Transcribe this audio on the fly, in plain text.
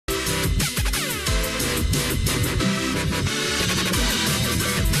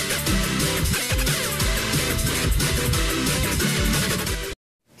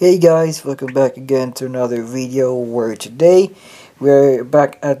Hey guys, welcome back again to another video where today we're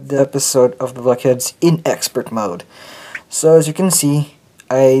back at the episode of the Blockheads in expert mode. So as you can see,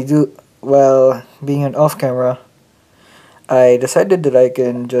 being an off camera, I decided that I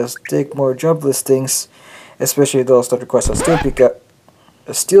can just take more job listings, especially those that request a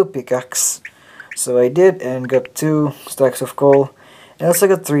steel pickaxe. So I did and got 2 stacks of coal and also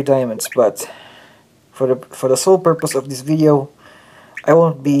got 3 diamonds, but for the sole purpose of this video, I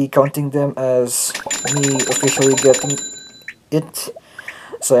won't be counting them as me officially getting it.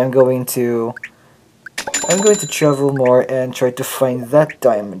 So I'm going to travel more and try to find that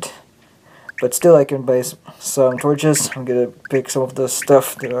diamond. But still, I can buy some torches. I'm gonna pick some of the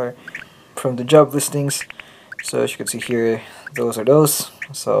stuff that are from the job listings. So as you can see here, those are those.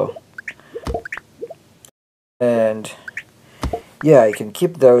 So, and yeah, I can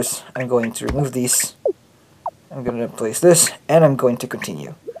keep those. I'm going to remove these. I'm gonna place this, and I'm going to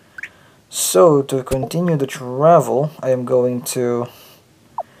continue. So, to continue the travel, I am going to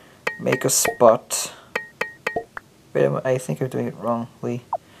make a spot. Wait, I think I'm doing it wrongly.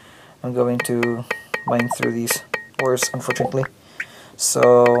 I'm going to mine through these ores, unfortunately.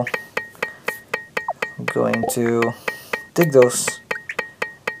 So, I'm going to dig those.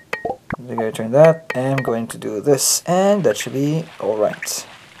 I'm going to turn that, and I'm going to do this, and that should be alright.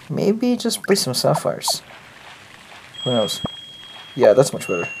 Maybe just place some sapphires. Who knows? Yeah, that's much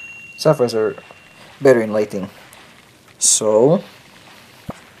better. Sapphires are better in lighting. So,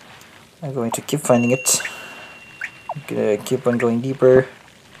 I'm going to keep finding it. I'm gonna keep on going deeper.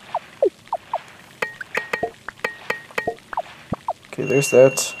 Okay, there's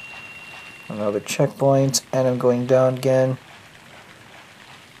that. Another checkpoint, and I'm going down again.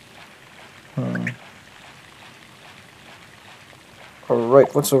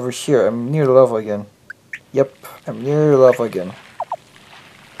 Alright, what's over here? I'm near the lava again. Yep, I'm near the lava again.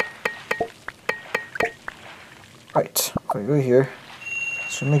 Right, I'm gonna go here.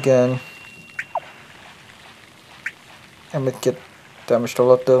 Swim again. I might get damaged a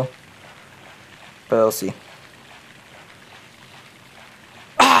lot though. But I'll see.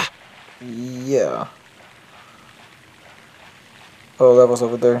 Ah! Yeah. Oh, that was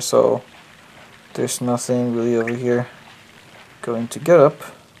over there, so there's nothing really over here. Going to get up.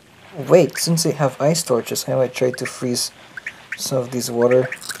 Wait, since I have ice torches, I might try to freeze some of this water.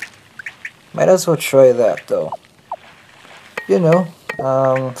 Might as well try that though. You know,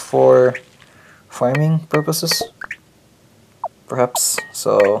 for farming purposes. Perhaps.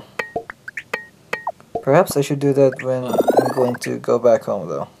 So, perhaps I should do that when I'm going to go back home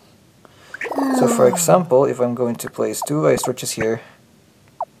though. So for example, if I'm going to place 2 ice torches here,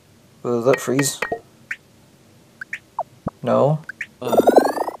 will that freeze? No?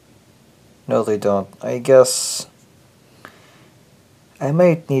 No, they don't. I guess I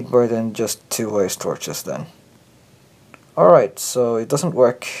might need more than just 2 ice torches then. Alright, so it doesn't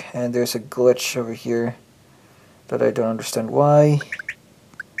work, and there's a glitch over here that I don't understand why.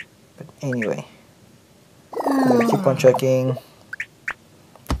 But anyway, I'm gonna keep on checking.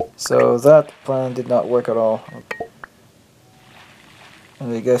 So that plan did not work at all.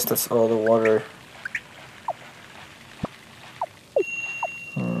 And I guess that's all the water.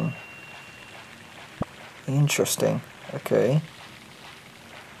 Interesting. Okay.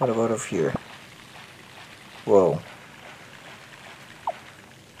 What about over here? Whoa.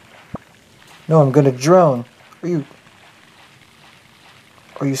 No, I'm gonna drown. Are you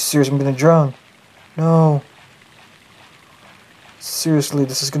serious? I'm gonna drown. No. Seriously,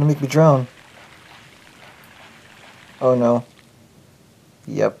 this is gonna make me drown. Oh no.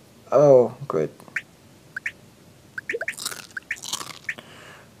 Yep. Oh, great.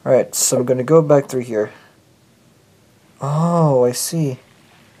 Alright, so I'm gonna go back through here. Oh, I see.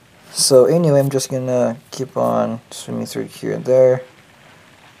 So anyway, I'm just gonna keep on swimming through here and there.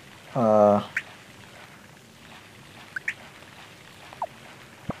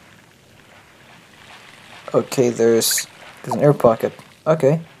 Okay, there's an air pocket.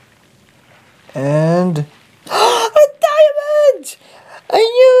 Okay. And a diamond! I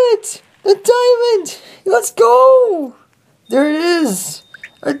knew it! A diamond! Let's go! There it is!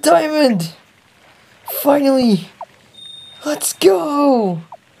 A diamond! Finally! Let's go!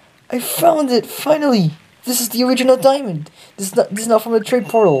 I found it! Finally! This is the original diamond! This is not from the trade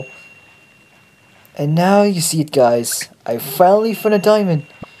portal. And now you see it, guys. I finally found a diamond.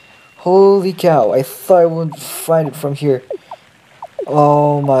 Holy cow, I thought I wouldn't find it from here.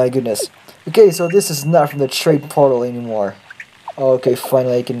 Oh my goodness. Okay, so this is not from the trade portal anymore. Okay,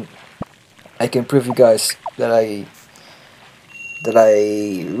 finally I can prove you guys that I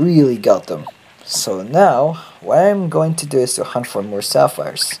really got them. So now, what I'm going to do is to hunt for more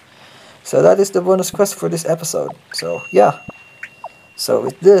sapphires. So that is the bonus quest for this episode. So yeah. So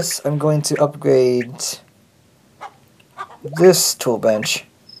with this, I'm going to upgrade this tool bench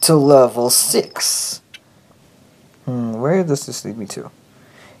to level 6. Where does this lead me to?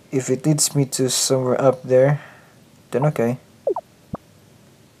 If it leads me to somewhere up there, then okay.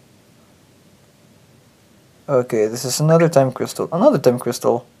 Okay, this is another time crystal. Another time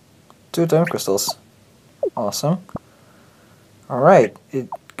crystal. 2 time crystals. Awesome. Alright, it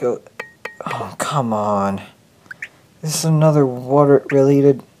go... Oh, come on. This is another water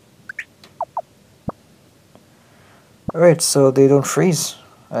related... Alright, so they don't freeze,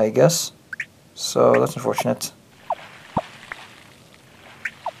 I guess. So that's unfortunate.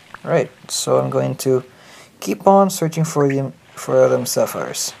 Right, so I'm going to keep on searching for them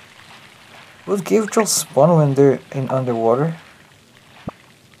sapphires. Would cave trolls spawn when they're in underwater?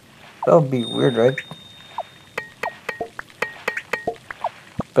 That would be weird, right?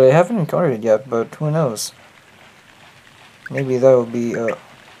 But I haven't encountered it yet, but who knows? Maybe that will be a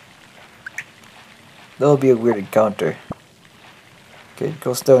weird encounter. Okay, it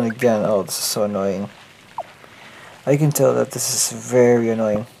goes down again. Oh, this is so annoying. I can tell that this is very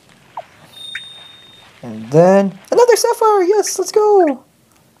annoying. And then another sapphire! Yes, let's go!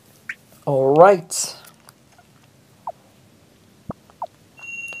 Alright.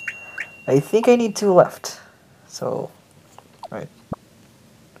 I think I need 2 left. So, right.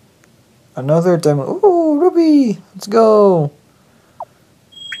 Another diamond. Ooh, ruby! Let's go!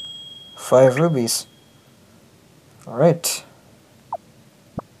 5 rubies. Alright.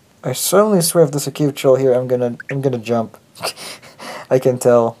 I certainly swear if there's a cave troll here, I'm gonna jump. I can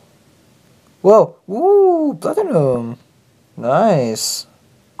tell. Whoa! Woo! Platinum! Nice!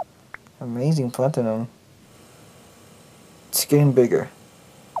 Amazing platinum. It's getting bigger.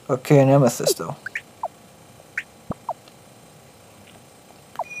 Okay, an amethyst though.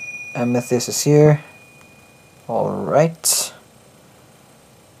 Amethyst is here. Alright.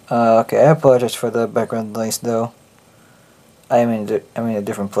 Okay, I apologize for the background noise though. I'm in a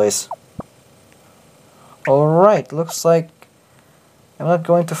different place. Alright, looks like I'm not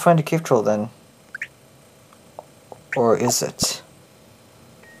going to find a cave troll then. Or is it?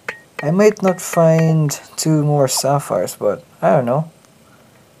 I might not find 2 more sapphires, but I don't know.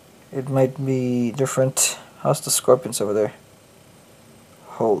 It might be different. How's the scorpions over there?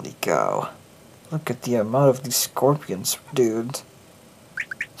 Holy cow. Look at the amount of these scorpions, dude.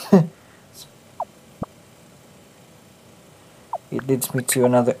 It leads me to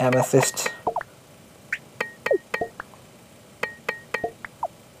another amethyst.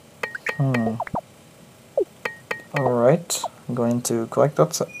 Alright, I'm going to collect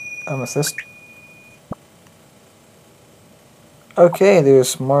that amethyst. Okay,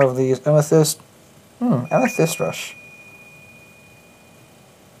 there's more of these amethyst. Amethyst rush.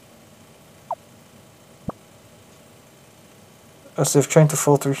 As if trying to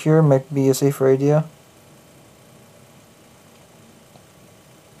fall through here might be a safer idea.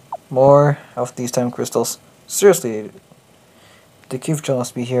 More of these time crystals. Seriously, the cave troll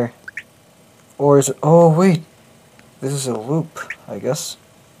must be here. Or is it... Oh, wait! This is a loop, I guess.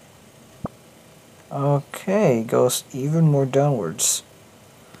 Okay, goes even more downwards.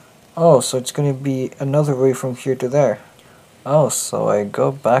 Oh, so it's gonna be another way from here to there. Oh, so I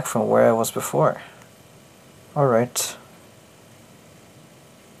go back from where I was before. Alright.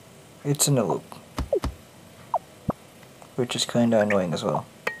 It's in a loop. Which is kinda annoying as well.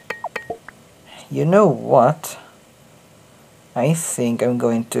 You know what? I think I'm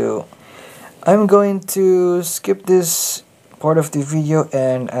going to skip this part of the video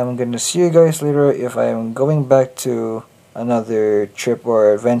and I'm gonna see you guys later if I'm going back to another trip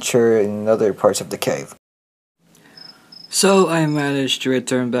or adventure in other parts of the cave. So I managed to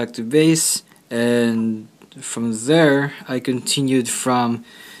return back to base, and from there I continued from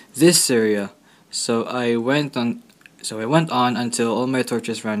this area. So I went on until all my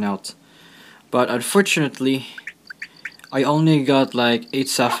torches ran out. But unfortunately, I only got like 8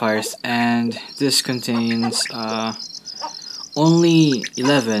 sapphires, and this contains only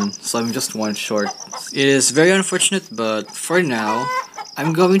 11, so I'm just 1 short. It is very unfortunate, but for now,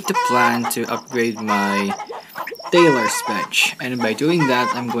 I'm going to plan to upgrade my tailor's bench, and by doing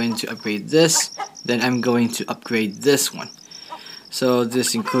that, I'm going to upgrade this, then I'm going to upgrade this one. So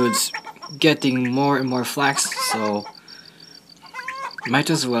this includes getting more and more flax, so might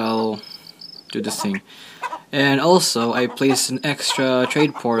as well do this thing. And also, I placed an extra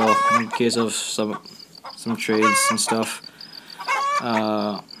trade portal in case of some trades and stuff.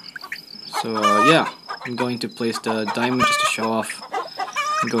 Yeah, I'm going to place the diamond just to show off.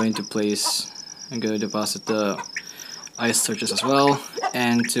 I'm going to place I'm gonna deposit the ice torches as well.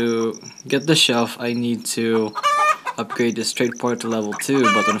 And to get the shelf, I need to upgrade this trade port to level 2,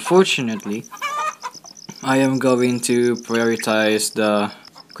 but unfortunately, I am going to prioritize the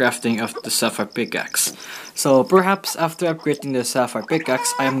crafting of the sapphire pickaxe. So perhaps after upgrading the sapphire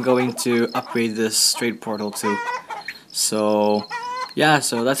pickaxe, I am going to upgrade this trade portal too. So yeah,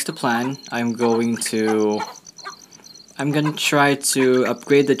 so that's the plan. I'm gonna try to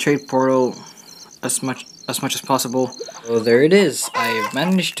upgrade the trade portal as much as possible. So there it is. I've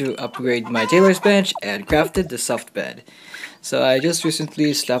managed to upgrade my tailor's bench and crafted the soft bed. So I just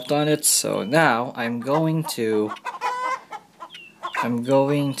recently slept on it, so now I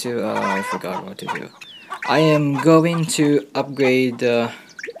forgot what to do. I am going to upgrade the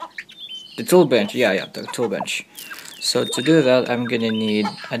tool bench. Yeah, the tool bench. So to do that, I'm gonna need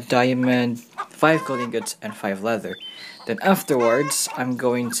a diamond, 5 gold ingots, and 5 leather. Then afterwards, I'm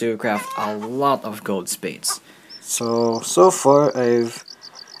going to craft a lot of gold spades. So far I've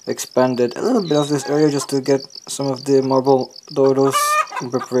expanded a little bit of this area just to get some of the marble dodos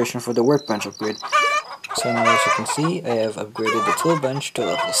in preparation for the workbench upgrade. So now as you can see, I have upgraded the tool bench to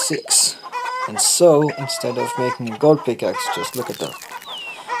level 6. And so, instead of making a gold pickaxe, just look at that.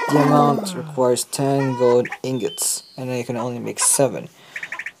 The amount requires 10 gold ingots, and I can only make 7.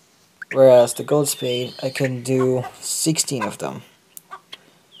 Whereas the gold spade, I can do 16 of them.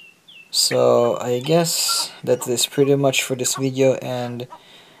 So I guess that is pretty much for this video, and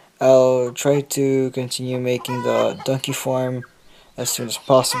I'll try to continue making the donkey farm as soon as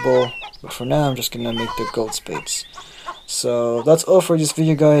possible. But for now, I'm just gonna make the gold spades. So that's all for this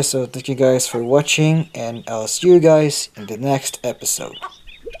video, guys. So thank you guys for watching, and I'll see you guys in the next episode.